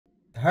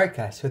Alright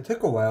guys, so it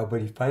took a while,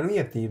 but you finally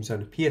have themes on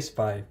the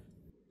PS5.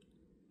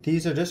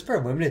 These are just for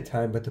a limited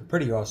time, but they're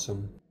pretty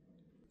awesome.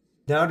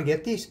 Now to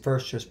get these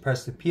first, just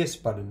press the PS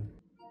button.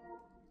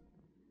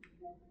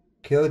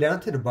 Go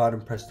down to the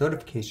bottom, press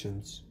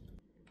notifications.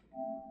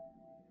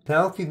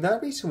 Now if you've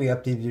not recently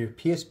updated your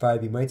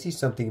PS5, you might see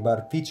something about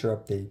a feature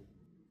update.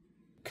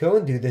 Go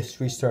and do this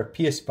to restart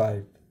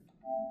PS5.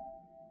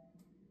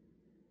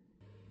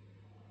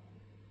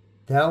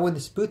 Now when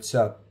this boots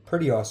up,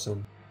 pretty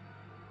awesome.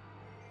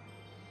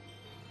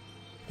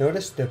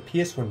 Notice the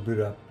PS1 boot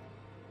up.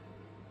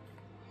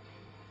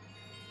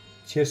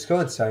 Just go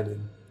and sign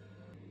in.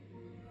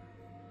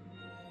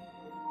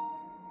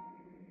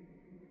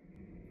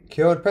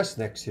 Go and press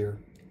next here.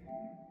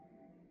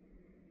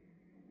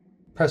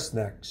 Press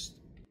next.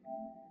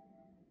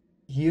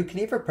 You can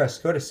either press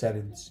go to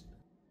settings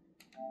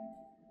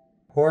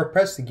or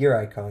press the gear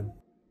icon.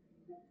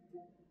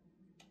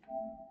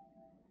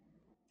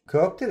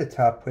 Go up to the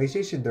top,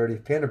 PlayStation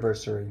 30th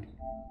anniversary.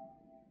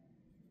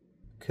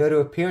 Go to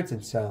appearance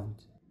and sound.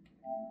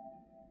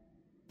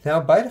 Now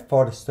by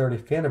default it's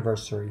 30th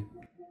anniversary.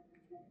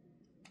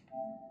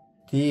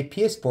 The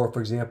PS4 for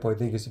example I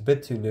think is a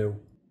bit too new.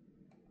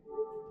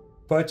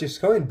 But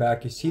just going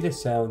back you see the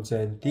sounds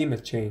and theme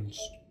has changed.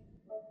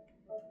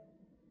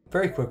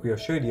 Very quickly I'll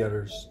show you the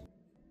others.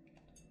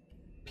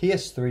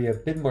 PS3 a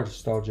bit more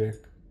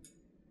nostalgic.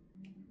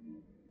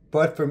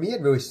 But for me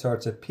it really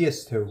starts at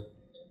PS2.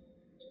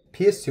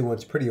 PS2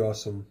 one's pretty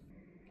awesome.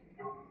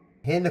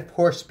 And of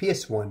course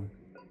PS1.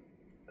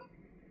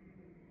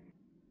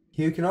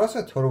 You can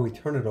also totally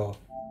turn it off.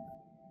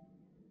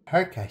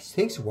 Alright guys,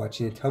 thanks for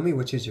watching and tell me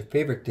which is your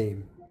favorite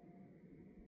theme.